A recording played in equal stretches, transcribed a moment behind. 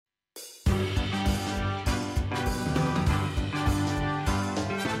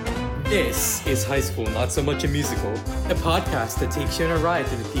This is High School Not So Much a Musical, a podcast that takes you on a ride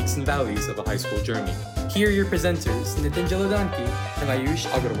through the peaks and valleys of a high school journey. Here are your presenters, Nitin Jaladanki and Ayush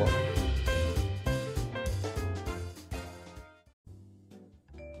Agarwal.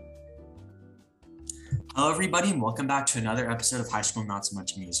 Hello, everybody, and welcome back to another episode of High School Not So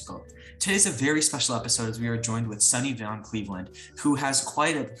Much Musical. Today's a very special episode as we are joined with Sonny Van Cleveland, who has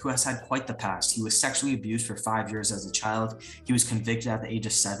had quite the past. He was sexually abused for 5 years as a child. He was convicted at the age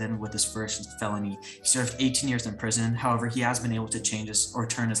of 7 with his first felony. He served 18 years in prison. However, he has been able to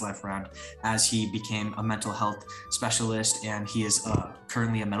turn his life around as he became a mental health specialist, and he is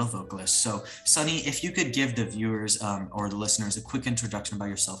currently a metal vocalist. So, Sonny, if you could give the viewers or the listeners a quick introduction about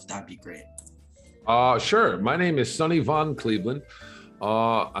yourself, that'd be great. Sure. My name is Sonny Van Cleveland.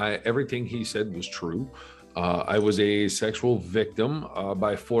 Everything he said was true. I was a sexual victim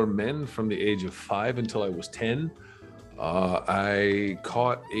by 4 men from the age of 5 until I was 10. I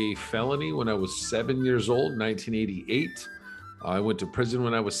caught a felony when I was 7 years old, 1988. I went to prison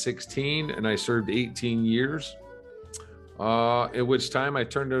when I was 16 and I served 18 years. At which time I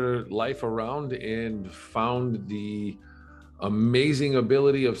turned life around and found the amazing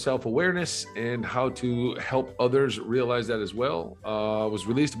ability of self-awareness and how to help others realize that as well. Was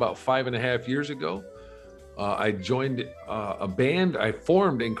released about 5.5 years ago. I joined a band. I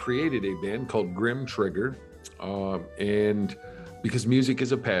formed and created a band called Grim Trigger. And because music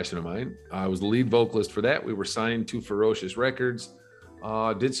is a passion of mine, I was the lead vocalist for that. We were signed to Ferocious Records,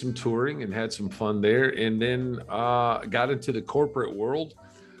 did some touring and had some fun there. And then got into the corporate world,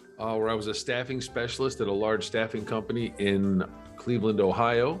 where I was a staffing specialist at a large staffing company in Cleveland,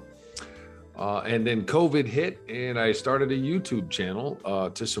 Ohio. And then COVID hit and I started a YouTube channel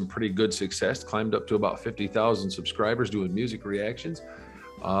to some pretty good success, climbed up to about 50,000 subscribers doing music reactions.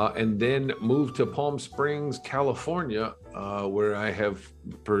 And then moved to Palm Springs, California, where I have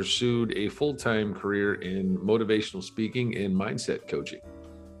pursued a full-time career in motivational speaking and mindset coaching.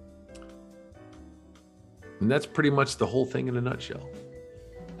 And that's pretty much the whole thing in a nutshell.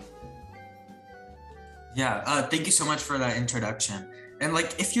 Yeah, thank you so much for that introduction. And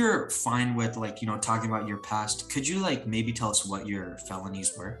if you're fine with talking about your past, could you maybe tell us what your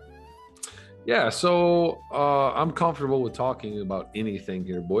felonies were? Yeah, so I'm comfortable with talking about anything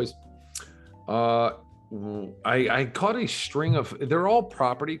here, boys. I caught a string of, they're all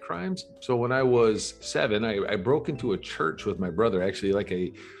property crimes. So when I was 7, I broke into a church with my brother, actually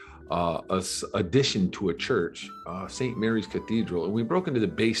a addition to a church, St. Mary's Cathedral. And we broke into the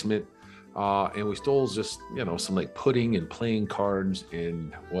basement. And we stole just, some pudding and playing cards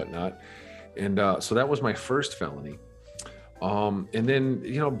and whatnot. And so that was my first felony. And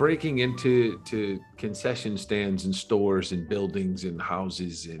then, breaking into concession stands and stores and buildings and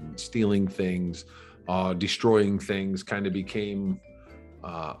houses and stealing things, destroying things kind of became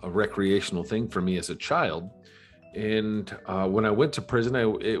a recreational thing for me as a child. And when I went to prison,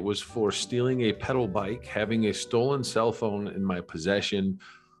 it was for stealing a pedal bike, having a stolen cell phone in my possession,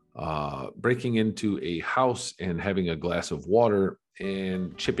 breaking into a house and having a glass of water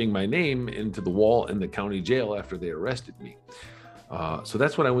and chipping my name into the wall in the county jail after they arrested me. So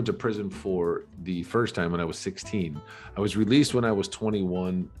that's what I went to prison for the first time when I was 16. I was released when I was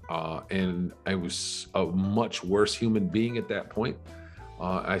 21, and I was a much worse human being at that point.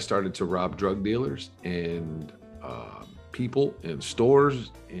 I started to rob drug dealers and people in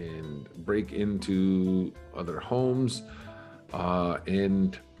stores and break into other homes,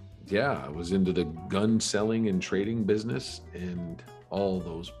 and I was into the gun selling and trading business and all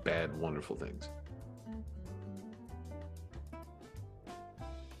those bad, wonderful things.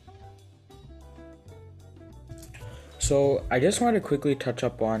 So I just want to quickly touch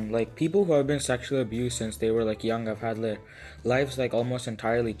up on people who have been sexually abused since they were young have had their lives almost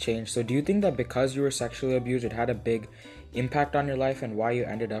entirely changed. So do you think that because you were sexually abused, it had a big impact on your life and why you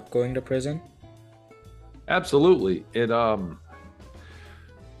ended up going to prison? Absolutely.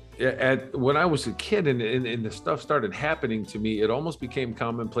 When I was a kid and the stuff started happening to me, it almost became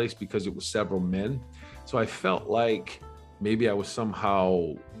commonplace because it was several men. So I felt like maybe I was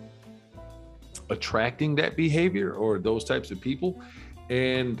somehow attracting that behavior or those types of people.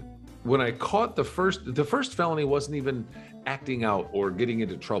 And when I caught the first felony wasn't even acting out or getting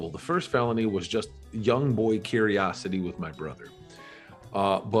into trouble. The first felony was just young boy curiosity with my brother.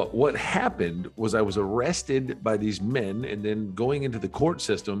 But what happened was I was arrested by these men, and then going into the court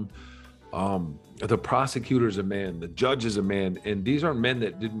system, the prosecutor's a man, the judge is a man, and these are men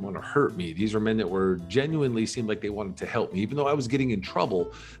that didn't want to hurt me. These are men that were genuinely seemed like they wanted to help me. Even though I was getting in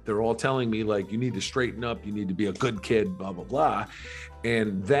trouble, they're all telling me you need to straighten up, you need to be a good kid, blah, blah, blah.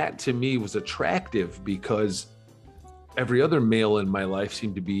 And that to me was attractive because every other male in my life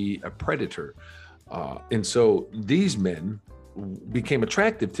seemed to be a predator. And so these men became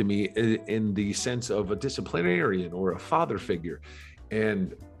attractive to me in the sense of a disciplinarian or a father figure.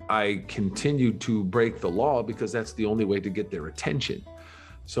 And I continued to break the law because that's the only way to get their attention.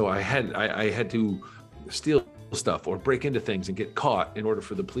 So I had to steal stuff or break into things and get caught in order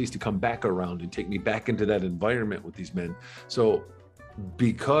for the police to come back around and take me back into that environment with these men. So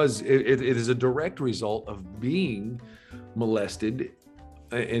because it is a direct result of being molested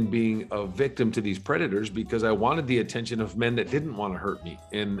and being a victim to these predators, because I wanted the attention of men that didn't want to hurt me.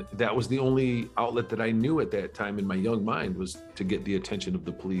 And that was the only outlet that I knew at that time in my young mind, was to get the attention of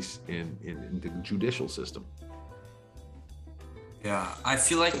the police and the judicial system. Yeah, I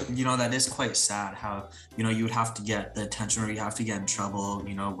feel like, that is quite sad how, you would have to get the attention, or you have to get in trouble,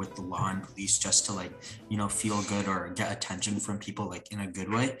 with the law and police just to feel good or get attention from people like in a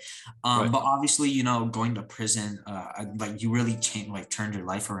good way. Right. But obviously, going to prison, you really turned your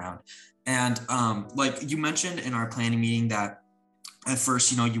life around. And you mentioned in our planning meeting that at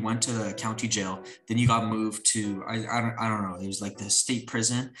first, you went to the county jail, then you got moved to, I don't know, it was like the state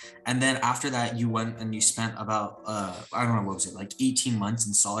prison. And then after that, you went and you spent about, I don't know, what was it, like 18 months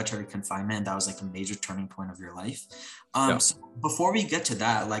in solitary confinement. And that was like a major turning point of your life. Yeah. So before we get to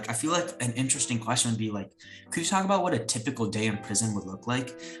that, I feel like an interesting question would be could you talk about what a typical day in prison would look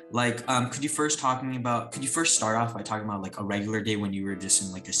like? Could you first start off by talking about a regular day when you were just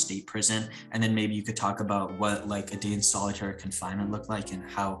in a state prison, and then maybe you could talk about what a day in solitary confinement looked like and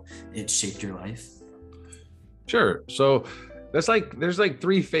how it shaped your life? Sure. So there's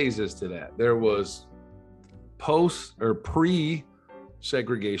three phases to that. There was post or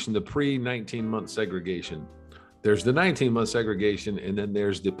pre-segregation, the pre-19-month segregation. There's the 19-month segregation, and then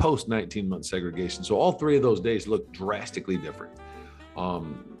there's the post-19-month segregation. So all three of those days look drastically different.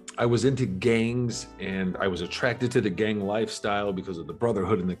 I was into gangs, and I was attracted to the gang lifestyle because of the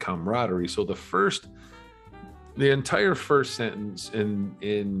brotherhood and the camaraderie. So the entire first sentence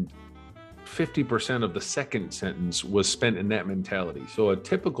in 50% of the second sentence was spent in that mentality. So a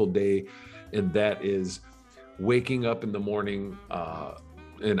typical day in that is waking up in the morning,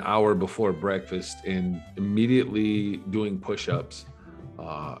 an hour before breakfast, and immediately doing push-ups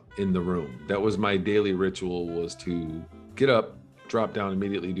in the room. That was my daily ritual, was to get up, drop down,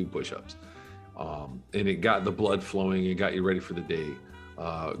 immediately do push-ups. And it got the blood flowing, it got you ready for the day.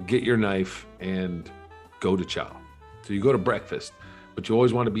 Get your knife and go to chow. So you go to breakfast, but you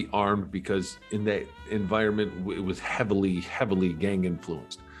always want to be armed, because in that environment, it was heavily gang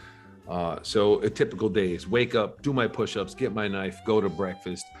influenced. So a typical day is wake up, do my push-ups, get my knife, go to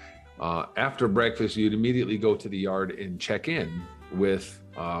breakfast. After breakfast, you'd immediately go to the yard and check in with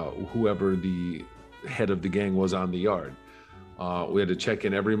whoever the head of the gang was on the yard. We had to check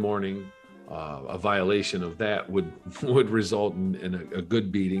in every morning. A violation of that would result in a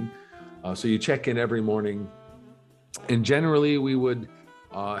good beating. So you check in every morning, and generally we would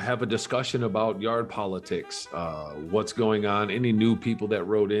have a discussion about yard politics, what's going on, any new people that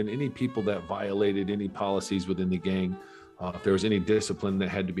wrote in, any people that violated any policies within the gang, if there was any discipline that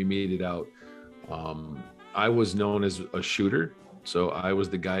had to be meted out. I was known as a shooter, so I was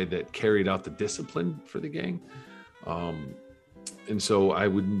the guy that carried out the discipline for the gang. And so I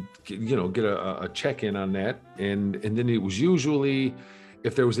would, get a check-in on that. And then it was usually,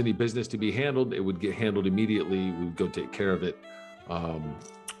 if there was any business to be handled, it would get handled immediately. We would go take care of it.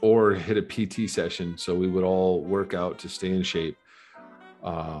 Or hit a PT session. So we would all work out to stay in shape.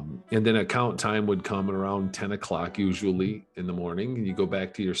 And then a count time would come at around 10 o'clock, usually in the morning. And you go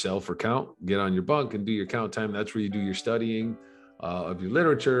back to your cell for count, get on your bunk and do your count time. That's where you do your studying of your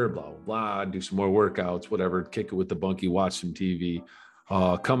literature, blah, blah, blah, do some more workouts, whatever, kick it with the bunkie, watch some TV,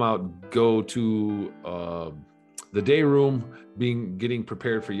 come out, go to the day room, getting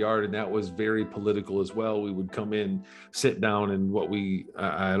prepared for yard. And that was very political as well. We would come in, sit down, and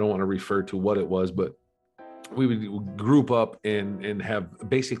I don't want to refer to what it was, but we would group up and have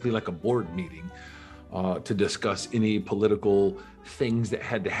basically like a board meeting to discuss any political things that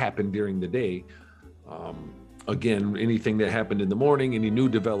had to happen during the day. Again, anything that happened in the morning, any new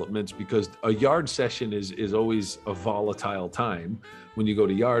developments, because a yard session is always a volatile time when you go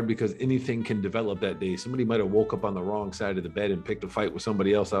to yard, because anything can develop that day. Somebody might have woke up on the wrong side of the bed and picked a fight with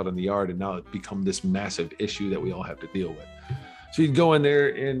somebody else out in the yard, and now it's become this massive issue that we all have to deal with. So you'd go in there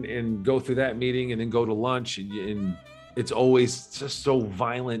and go through that meeting, and then go to lunch, and it's always just so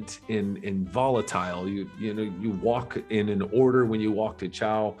violent and volatile. You walk in an order when you walk to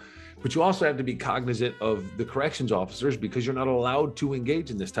chow. But you also have to be cognizant of the corrections officers, because you're not allowed to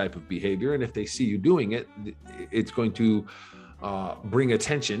engage in this type of behavior. And if they see you doing it, it's going to bring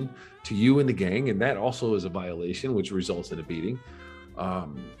attention to you and the gang, and that also is a violation, which results in a beating.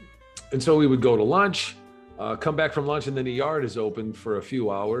 And so we would go to lunch, come back from lunch, and then the yard is open for a few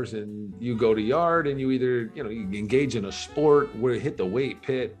hours, and you go to yard and you either, you engage in a sport, where hit the weight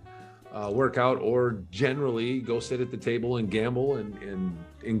pit, work out, or generally go sit at the table and gamble and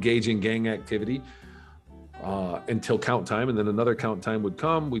engage in gang activity until count time. And then another count time would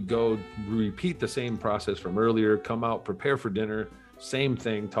come. We'd go repeat the same process from earlier, come out, prepare for dinner, same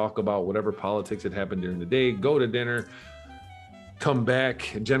thing, talk about whatever politics had happened during the day, go to dinner, come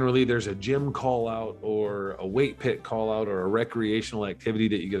back. Generally, there's a gym call out or a weight pit call out or a recreational activity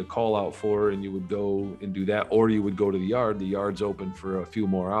that you get a call out for, and you would go and do that, or you would go to the yard. The yard's open for a few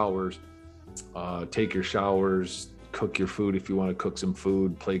more hours. Take your showers, cook your food if you want to cook some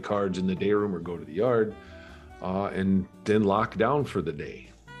food, play cards in the day room or go to the yard, and then lock down for the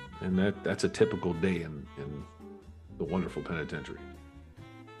day. And that's a typical day in the wonderful penitentiary.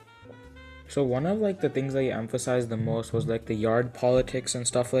 So one of like the things that you emphasized the most was like the yard politics and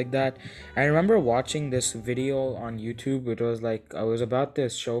stuff like that. I remember watching this video on YouTube. It was about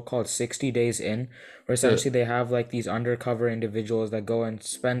this show called 60 Days In, where essentially they have like these undercover individuals that go and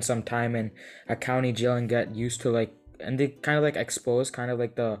spend some time in a county jail and get used to like, and they kind of like expose kind of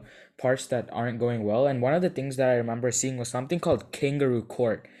like the parts that aren't going well. And one of the things that I remember seeing was something called Kangaroo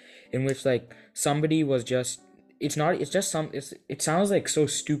Court, in which like somebody was just, it sounds like so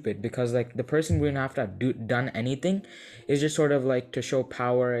stupid, because like the person wouldn't have to have done anything. It's just sort of like to show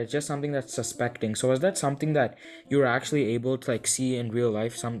power. It's just something that's suspecting. So is that something that you were actually able to like see in real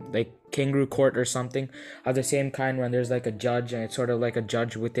life, some like Kangaroo Court or something of the same kind, when there's like a judge and it's sort of like a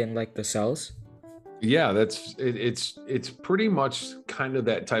judge within like the cells? Yeah, it's pretty much kind of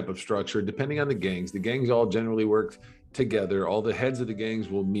that type of structure, depending on the gangs. The gangs all generally work together. All the heads of the gangs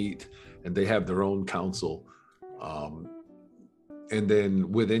will meet and they have their own council. And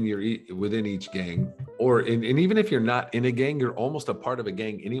then within each gang, and even if you're not in a gang, you're almost a part of a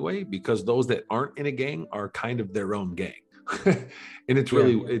gang anyway, because those that aren't in a gang are kind of their own gang. And it's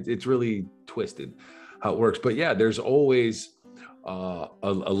really twisted how it works. But yeah, there's always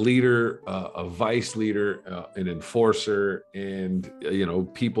a leader, a vice leader, an enforcer, and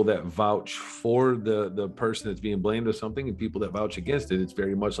people that vouch for the person that's being blamed of something, and people that vouch against it. It's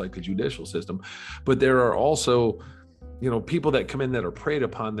very much like the judicial system. But there are also people that come in that are preyed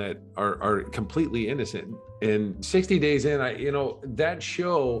upon that are completely innocent. And 60 Days In, that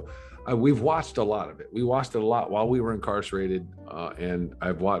show, we've watched a lot of it. We watched it a lot while we were incarcerated, and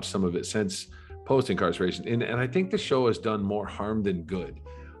I've watched some of it since post-incarceration. And I think the show has done more harm than good,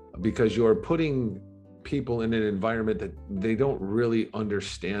 because you're putting people in an environment that they don't really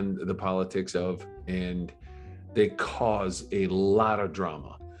understand the politics of, and they cause a lot of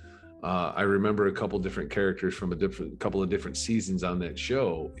drama. I remember a couple different characters from couple of different seasons on that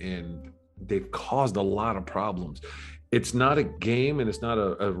show, and they've caused a lot of problems. It's not a game and it's not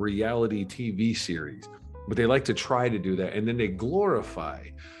a reality TV series, but they like to try to do that. And then they glorify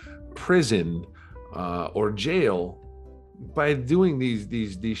prison or jail by doing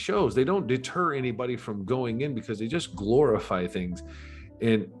these shows. They don't deter anybody from going in, because they just glorify things.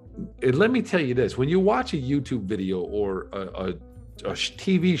 And let me tell you this, when you watch a YouTube video or a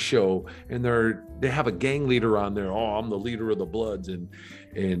TV show and they have a gang leader on there, I'm the leader of the Bloods,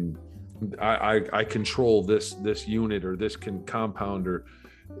 and I control this unit or this compound, or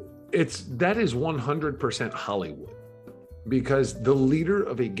that is 100% Hollywood, because the leader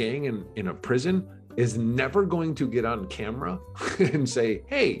of a gang in a prison is never going to get on camera and say,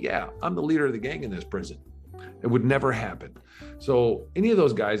 hey, yeah, I'm the leader of the gang in this prison. It would never happen. So any of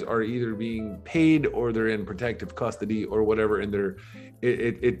those guys are either being paid or they're in protective custody or whatever, and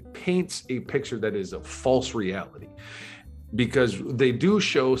it paints a picture that is a false reality, because they do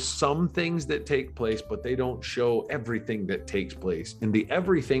show some things that take place, but they don't show everything that takes place. And the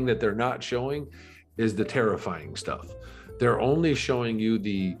everything that they're not showing is the terrifying stuff. They're only showing you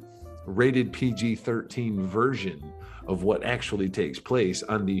the rated PG-13 version of what actually takes place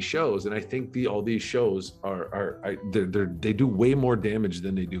on these shows. And I think all these shows they do way more damage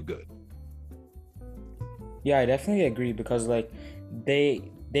than they do good. Yeah, I definitely agree, because like they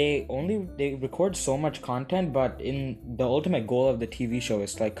record so much content, but in the ultimate goal of the TV show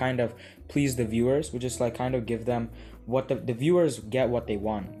is like kind of please the viewers, which is like kind of give them what the viewers get what they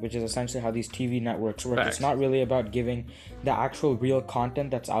want, which is essentially how these TV networks work. It's not really about giving the actual real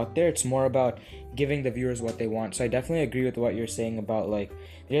content that's out there. It's more about giving the viewers what they want. So I definitely agree with what you're saying about like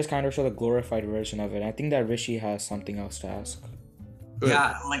they just kind of show the glorified version of it. I think that Rishi has something else to ask. Go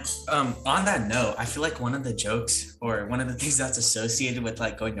ahead. Yeah, like on that note, I feel like one of the jokes or one of the things that's associated with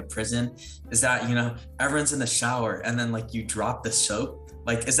like going to prison is that, everyone's in the shower and then like you drop the soap.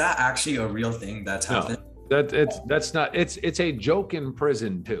 Like, is that actually a real thing that's No, happened? that's not. It's a joke in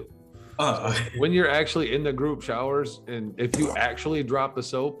prison too. Oh, okay. When you're actually in the group showers, and if you actually drop the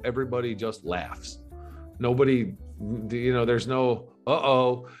soap, everybody just laughs. Nobody, there's no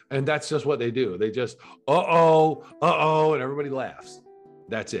and that's just what they do. They just and everybody laughs.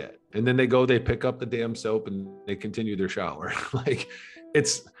 That's it. And then they pick up the damn soap and they continue their shower. Like,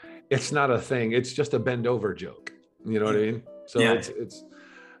 it's not a thing. It's just a bend over joke. You know what I mean? So Yeah.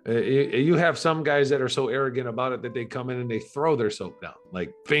 you have some guys that are so arrogant about it that they come in and they throw their soap down,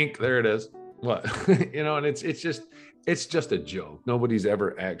 like, think, there it is. What? And it's just a joke. Nobody's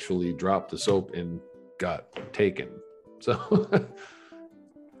ever actually dropped the soap and got taken. So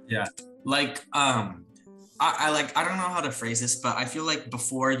Yeah. Like, I don't know how to phrase this, but I feel like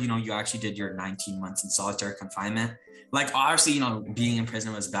before, you actually did your 19 months in solitary confinement, like, obviously, being in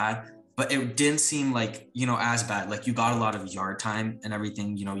prison was bad, but it didn't seem like, as bad. Like, you got a lot of yard time and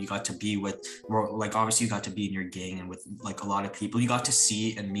everything, you got to be with, like, obviously you got to be in your gang and with like a lot of people. You got to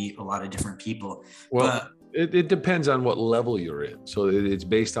see and meet a lot of different people. well, it depends on what level you're in. So it's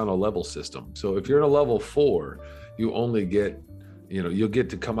based on a level system. So if you're in a level 4, you only get, you'll get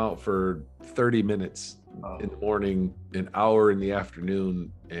to come out for 30 minutes in the morning, an hour in the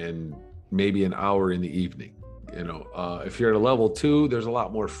afternoon, and maybe an hour in the evening. If you're at a level 2, there's a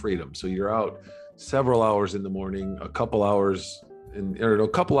lot more freedom. So you're out several hours in the morning, a couple hours in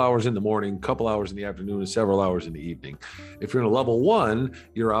the morning, couple hours in the afternoon, and several hours in the evening. If you're in a level 1,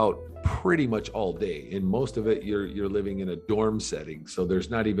 you're out pretty much all day. And most of it, you're living in a dorm setting. So there's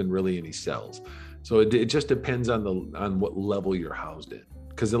not even really any cells. So it just depends on what level you're housed in.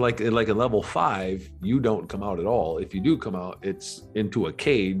 Because like a level 5, you don't come out at all. If you do come out, it's into a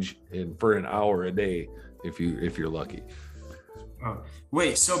cage and for an hour a day, if you're lucky. Oh,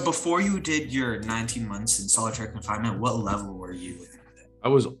 wait, so before you did your 19 months in solitary confinement, what level were you in? I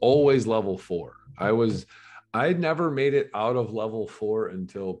was always level 4. I never made it out of level 4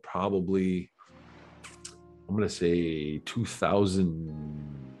 until probably, I'm going to say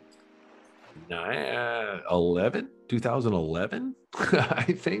 2011, I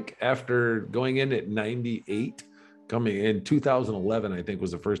think, after going in at 98, coming in 2011, I think was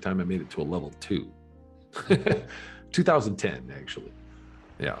the first time I made it to a level 2. 2010, actually.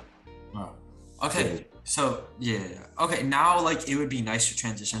 Yeah. Oh, okay. So yeah. Okay. Now, like, it would be nice to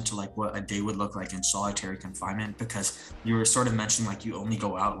transition to like what a day would look like in solitary confinement, because you were sort of mentioning like you only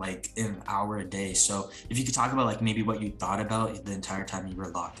go out like an hour a day. So if you could talk about like maybe what you thought about the entire time you were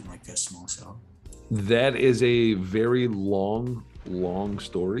locked in like a small cell. That is a very long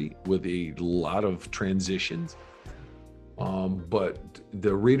story with a lot of transitions. But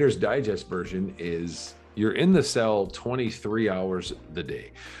the Reader's Digest version is you're in the cell 23 hours the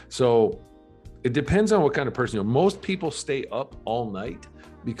day. So it depends on what kind of person you're. Most people stay up all night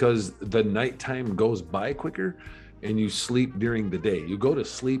because the nighttime goes by quicker and you sleep during the day. You go to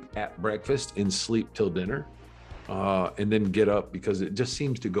sleep at breakfast and sleep till dinner, and then get up because it just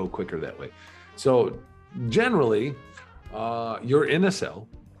seems to go quicker that way. So generally, you're in a cell,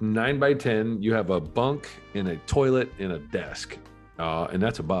 9 by 10, you have a bunk and a toilet and a desk. And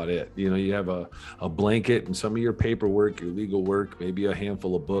that's about it. You have a blanket and some of your paperwork, your legal work, maybe a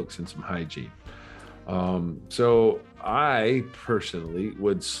handful of books and some hygiene. So I personally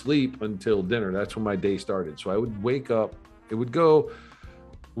would sleep until dinner. That's when my day started. So I would wake up, it would go,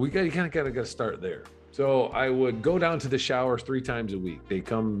 you kind of got to start there. So I would go down to the showers 3 times a week. They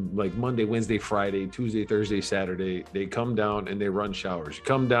come like Monday, Wednesday, Friday, Tuesday, Thursday, Saturday. They come down and they run showers. You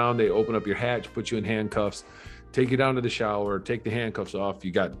come down, they open up your hatch, put you in handcuffs, take you down to the shower, take the handcuffs off.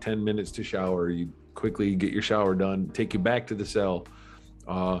 You got 10 minutes to shower. You quickly get your shower done, take you back to the cell.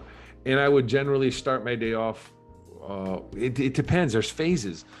 And I would generally start my day off. It depends. There's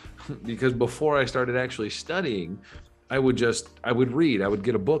phases because before I started actually studying, I would read. I would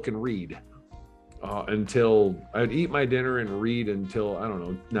get a book and read until I'd eat my dinner and read until, I don't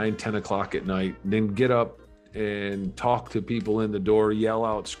know, 9, 10 o'clock at night, then get up and talk to people in the door, yell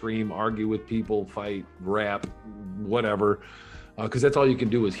out, scream, argue with people, fight, rap, whatever. Because that's all you can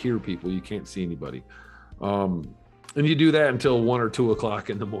do is hear people. You can't see anybody. And you do that until 1 or 2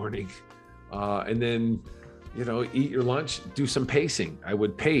 o'clock in the morning. And then, eat your lunch, do some pacing. I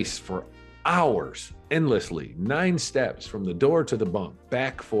would pace for hours, endlessly, 9 steps from the door to the bunk,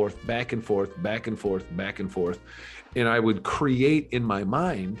 back, forth, back and forth, back and forth, back and forth. And I would create in my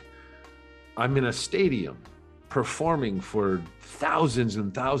mind, I'm in a stadium performing for thousands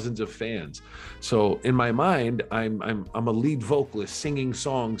and thousands of fans. So in my mind, I'm a lead vocalist singing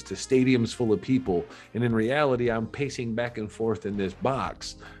songs to stadiums full of people, and in reality, I'm pacing back and forth in this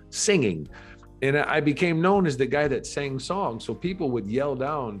box singing. And I became known as the guy that sang songs. So people would yell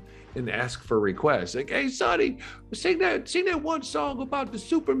down and ask for requests, like, "Hey, Sonny, sing that one song about the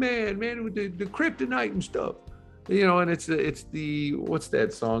Superman, man, with the kryptonite and stuff." You know, and it's the what's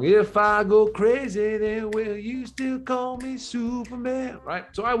that song? "If I go crazy, then will you still call me Superman?" Right?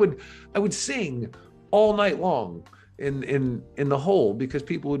 So I would sing all night long in the hole, because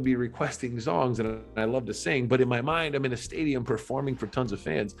people would be requesting songs, and I love to sing. But in my mind, I'm in a stadium performing for tons of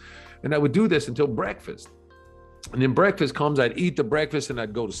fans, and I would do this until breakfast. And then breakfast comes, I'd eat the breakfast and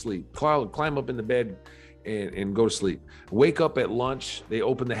I'd go to sleep, climb up in the bed and go to sleep. Wake up at lunch, they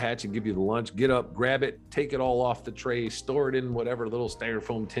open the hatch and give you the lunch, get up, grab it, take it all off the tray, store it in whatever little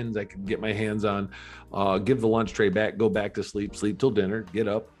styrofoam tins I could get my hands on, give the lunch tray back, go back to sleep till dinner, get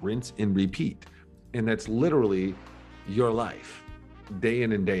up, rinse and repeat. And that's literally your life, day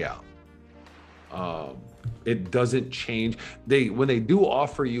in and day out. It doesn't change. When they do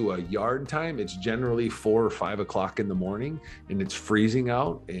offer you a yard time, it's generally 4 or 5 o'clock in the morning, and it's freezing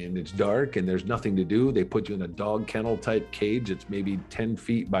out and it's dark and there's nothing to do. They put you in a dog kennel type cage. It's maybe 10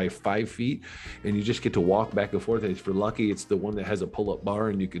 feet by 5 feet, and you just get to walk back and forth. And if you're lucky, it's the one that has a pull-up bar,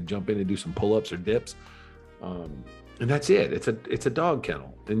 and you could jump in and do some pull-ups or dips. And that's it. It's a dog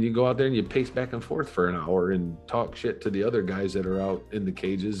kennel. And you go out there and you pace back and forth for an hour and talk shit to the other guys that are out in the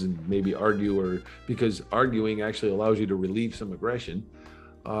cages, and maybe argue, because arguing actually allows you to relieve some aggression.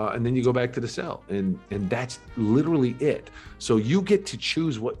 And then you go back to the cell, and that's literally it. So you get to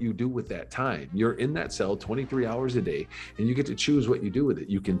choose what you do with that time. You're in that cell 23 hours a day, and you get to choose what you do with it.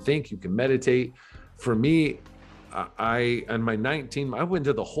 You can think, you can meditate. For me, on my 19, I went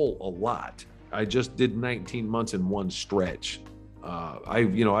to the hole a lot. I just did 19 months in one stretch.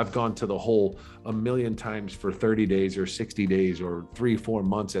 I've gone to the hole a million times for 30 days or 60 days or 3-4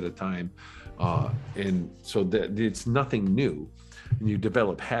 months at a time. And so it's nothing new, and you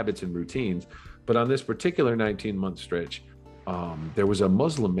develop habits and routines. But on this particular 19-month stretch, there was a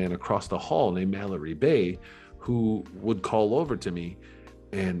Muslim man across the hall named Mallory Bay who would call over to me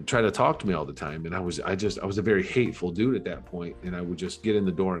and try to talk to me all the time. And I was a very hateful dude at that point. And I would just get in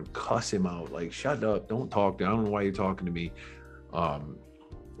the door and cuss him out, like, "Shut up, don't talk to me. I don't know why you're talking to me."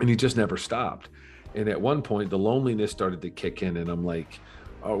 And he just never stopped. And at one point, the loneliness started to kick in, and I'm like,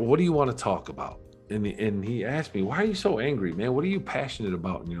 "What do you want to talk about?" And he asked me, "Why are you so angry, man? What are you passionate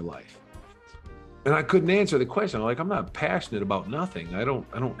about in your life?" And I couldn't answer the question. I'm like, "I'm not passionate about nothing. I don't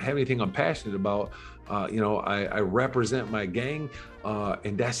have anything I'm passionate about. I represent my gang,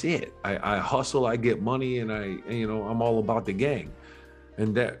 and that's it. I hustle, I get money, and I'm all about the gang."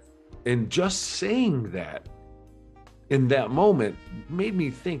 And just saying that in that moment made me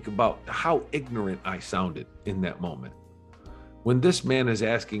think about how ignorant I sounded in that moment. When this man is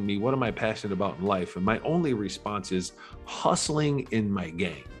asking me, what am I passionate about in life? And my only response is hustling in my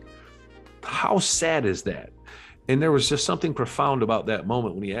gang. How sad is that? And there was just something profound about that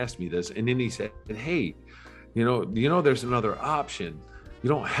moment when he asked me this. And then he said, "Hey, there's another option. You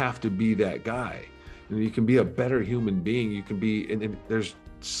don't have to be that guy. You can be a better human being. You can be, and there's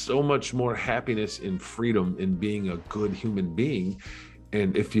so much more happiness and freedom in being a good human being.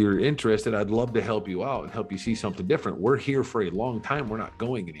 And if you're interested, I'd love to help you out and help you see something different. We're here for a long time. We're not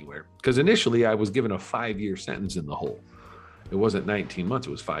going anywhere." Because initially I was given a 5-year sentence in the hole. It wasn't 19 months,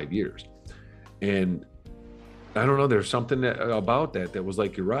 it was 5 years. And I don't know, there's something about that was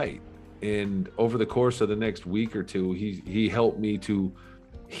like, you're right. And over the course of the next week or two, he helped me to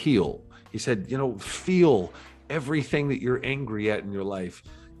heal. He said, feel everything that you're angry at in your life.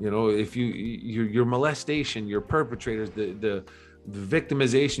 If your molestation, your perpetrators, the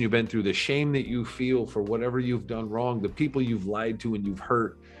victimization you've been through, the shame that you feel for whatever you've done wrong, the people you've lied to and you've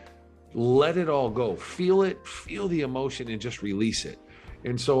hurt, let it all go. Feel it, feel the emotion, and just release it.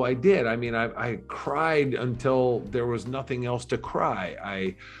 And so I did. I mean, I cried until there was nothing else to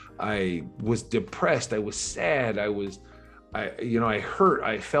cry. I was depressed. I was sad. I hurt.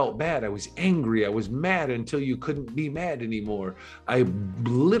 I felt bad. I was angry. I was mad until you couldn't be mad anymore. I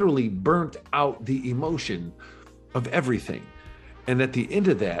literally burnt out the emotion of everything. And at the end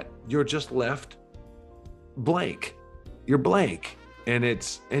of that, you're just left blank. You're blank. And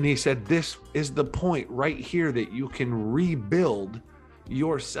he said, this is the point right here that you can rebuild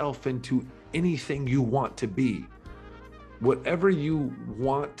yourself into anything you want to be. Whatever you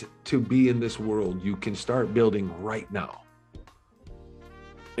want to be in this world, you can start building right now.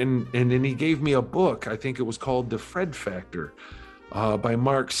 And then he gave me a book. I think it was called The Fred Factor. by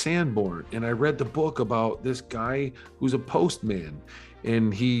Mark Sanborn, and I read the book about this guy who's a postman,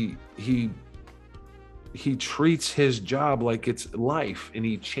 and he treats his job like it's life, and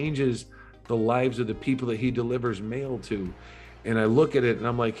he changes the lives of the people that he delivers mail to. And I look at it and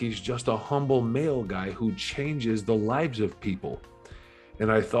I'm like, he's just a humble mail guy who changes the lives of people.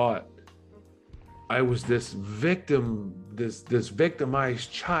 And I thought, I was this victim, this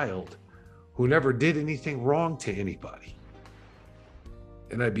victimized child who never did anything wrong to anybody.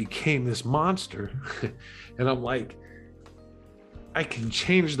 And I became this monster. And I'm like, I can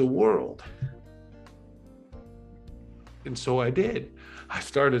change the world. And so I did. I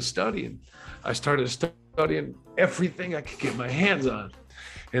started studying everything I could get my hands on.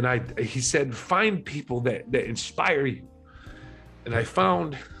 And he said, find people that inspire you. And I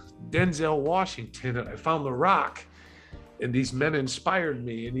found Denzel Washington, and I found The Rock, and these men inspired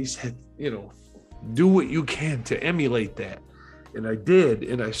me. And he said, do what you can to emulate that. And I did.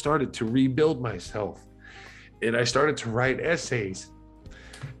 And I started to rebuild myself. And I started to write essays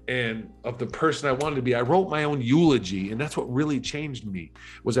and of the person I wanted to be. I wrote my own eulogy, and that's what really changed me.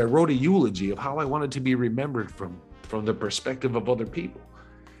 Was I wrote a eulogy of how I wanted to be remembered from the perspective of other people.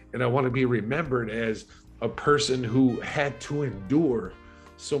 And I want to be remembered as a person who had to endure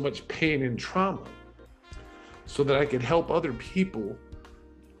so much pain and trauma so that I could help other people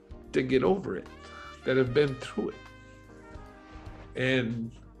to get over it, that have been through it.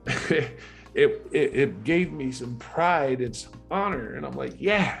 And it gave me some pride and some honor. And I'm like,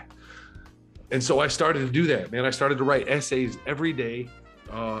 yeah. And so I started to do that, man. I started to write essays every day.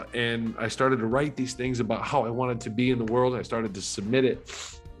 And I started to write these things about how I wanted to be in the world. I started to submit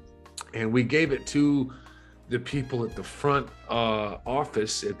it. And we gave it to the people at the front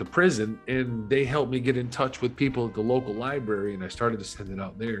office at the prison. And they helped me get in touch with people at the local library. And I started to send it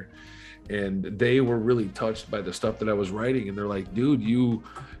out there. And they were really touched by the stuff that I was writing. And they're like, dude, you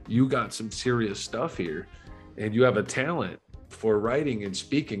got some serious stuff here. And you have a talent for writing and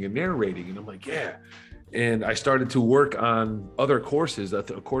speaking and narrating. And I'm like, yeah. And I started to work on other courses, a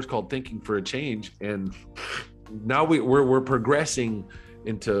course called Thinking for a Change. And now we're progressing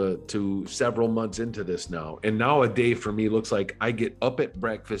into several months into this now. And now a day for me looks like I get up at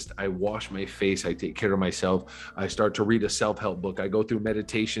breakfast, I wash my face, I take care of myself, I start to read a self-help book, I go through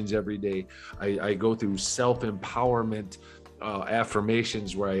meditations every day, I go through self-empowerment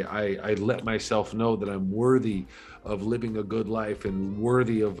affirmations where I let myself know that I'm worthy of living a good life and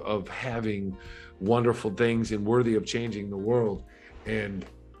worthy of having wonderful things and worthy of changing the world. And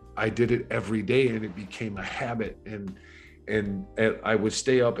I did it every day, and it became a habit. And I would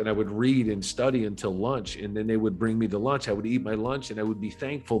stay up and I would read and study until lunch, and then they would bring me the lunch. I would eat my lunch, and I would be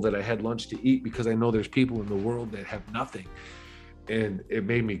thankful that I had lunch to eat, because I know there's people in the world that have nothing, and it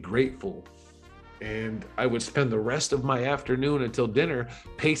made me grateful. And I would spend the rest of my afternoon until dinner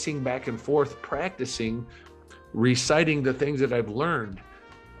pacing back and forth, practicing, reciting the things that I've learned.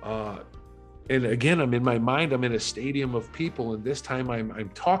 And again, I'm in my mind, I'm in a stadium of people, and this time I'm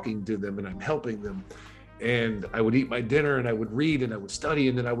talking to them and I'm helping them. And I would eat my dinner and I would read and I would study,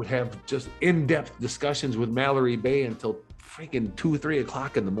 and then I would have just in-depth discussions with Mallory Bay until freaking 2-3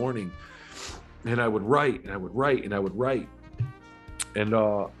 o'clock in the morning. And I would write and I would write and I would write. And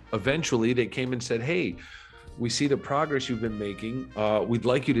eventually they came and said, hey, we see the progress you've been making. We'd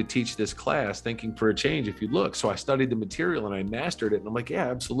like you to teach this class, Thinking for a Change, if you'd look. So I studied the material and I mastered it. And I'm like, yeah,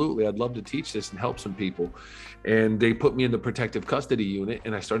 absolutely. I'd love to teach this and help some people. And they put me in the protective custody unit,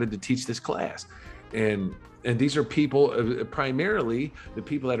 and I started to teach this class. And these are people, primarily the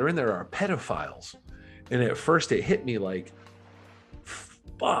people that are in there are pedophiles. And at first it hit me like,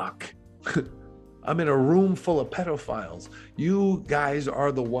 fuck, I'm in a room full of pedophiles. You guys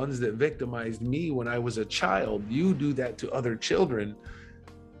are the ones that victimized me when I was a child. You do that to other children.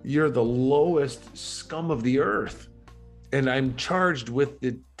 You're the lowest scum of the earth. And I'm charged with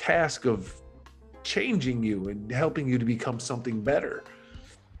the task of changing you and helping you to become something better.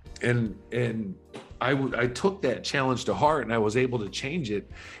 And I took that challenge to heart, and I was able to change it.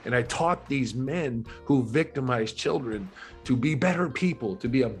 And I taught these men who victimized children to be better people, to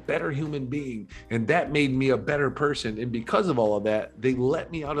be a better human being. And that made me a better person. And because of all of that, they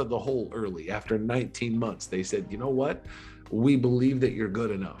let me out of the hole early. After 19 months, they said, you know what? We believe that you're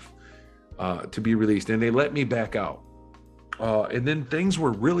good enough to be released. And they let me back out. And then things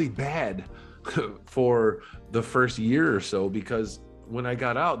were really bad for the first year or so, because when I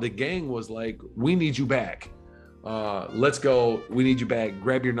got out, the gang was like, we need you back. Let's go. We need you back.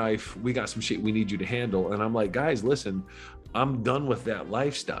 Grab your knife. We got some shit we need you to handle. And I'm like, guys, listen, I'm done with that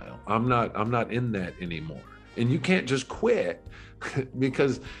lifestyle. I'm not in that anymore. And you can't just quit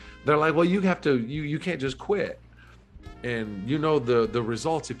because they're like, well, you have to, you can't just quit. And you know the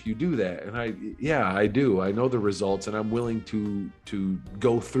results if you do that. And I do. I know the results, and I'm willing to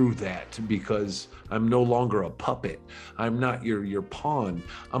go through that because I'm no longer a puppet. I'm not your pawn.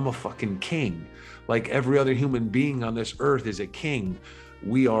 I'm a fucking king. Like every other human being on this earth is a king.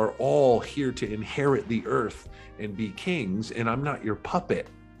 We are all here to inherit the earth and be kings, and I'm not your puppet.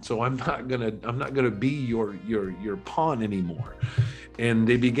 So I'm not gonna be your pawn anymore. And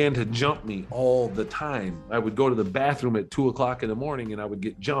they began to jump me all the time. I would go to the bathroom at 2:00 in the morning and I would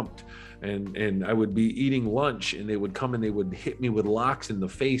get jumped, and I would be eating lunch and they would come and they would hit me with locks in the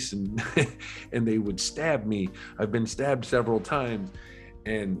face and and they would stab me. I've been stabbed several times,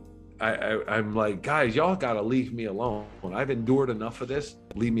 and I'm like, guys, y'all gotta leave me alone. I've endured enough of this.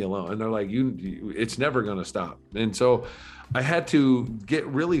 Leave me alone. And they're like, it's never gonna stop. And so I had to get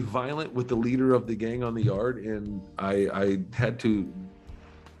really violent with the leader of the gang on the yard, and I had to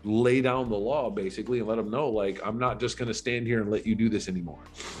lay down the law basically and let them know, like, I'm not just gonna stand here and let you do this anymore.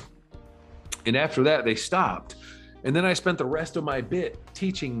 And after that, they stopped. And then I spent the rest of my bit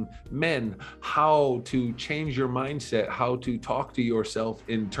teaching men how to change your mindset, how to talk to yourself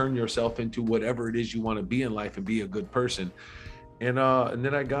and turn yourself into whatever it is you want to be in life and be a good person. And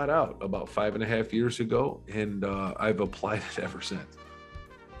then I got out about 5.5 years ago, and I've applied it ever since.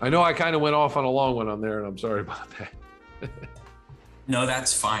 I know I kind of went off on a long one on there, and I'm sorry about that. No,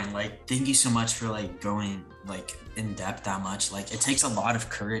 that's fine. Like, thank you so much for like going like in depth that much. Like, it takes a lot of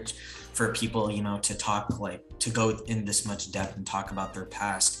courage for people, you know, to talk, like to go in this much depth and talk about their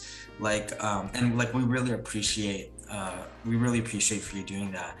past. Like, and like we really appreciate for you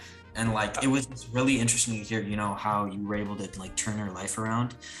doing that. And like, it was really interesting to hear, you know, how you were able to like turn your life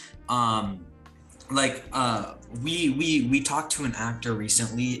around. We talked to an actor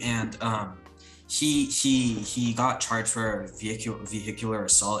recently, and he got charged for vehicular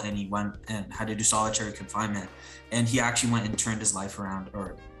assault, and he went and had to do solitary confinement, and he actually went and turned his life around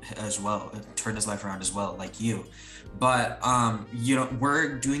as well, like you. But you know,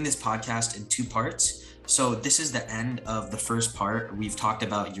 we're doing this podcast in 2 parts. So this is the end of the first part. We've talked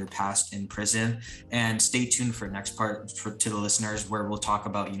about your past in prison, and stay tuned for next part to the listeners, where we'll talk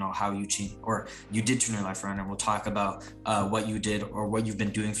about, you know, how you changed, or you did turn your life around, and we'll talk about what you did or what you've been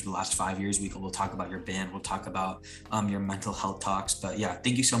doing for the last 5 years. We'll talk about your band. We'll talk about your mental health talks. But yeah,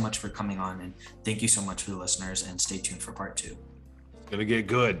 thank you so much for coming on, and thank you so much for the listeners, and stay tuned for part 2. It's gonna get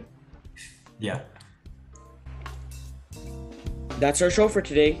good. Yeah. That's our show for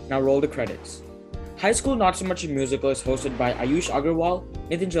today. Now roll the credits. High School Not So Much a Musical is hosted by Ayush Agarwal,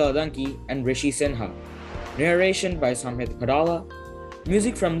 Nitin Jaladanki, and Rishi Sinha. Narration by Samhit Kadala.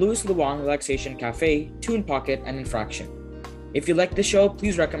 Music from Louis Luang Relaxation Cafe, Tune Pocket, and Infraction. If you like the show,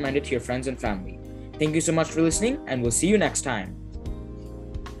 please recommend it to your friends and family. Thank you so much for listening, and we'll see you next time.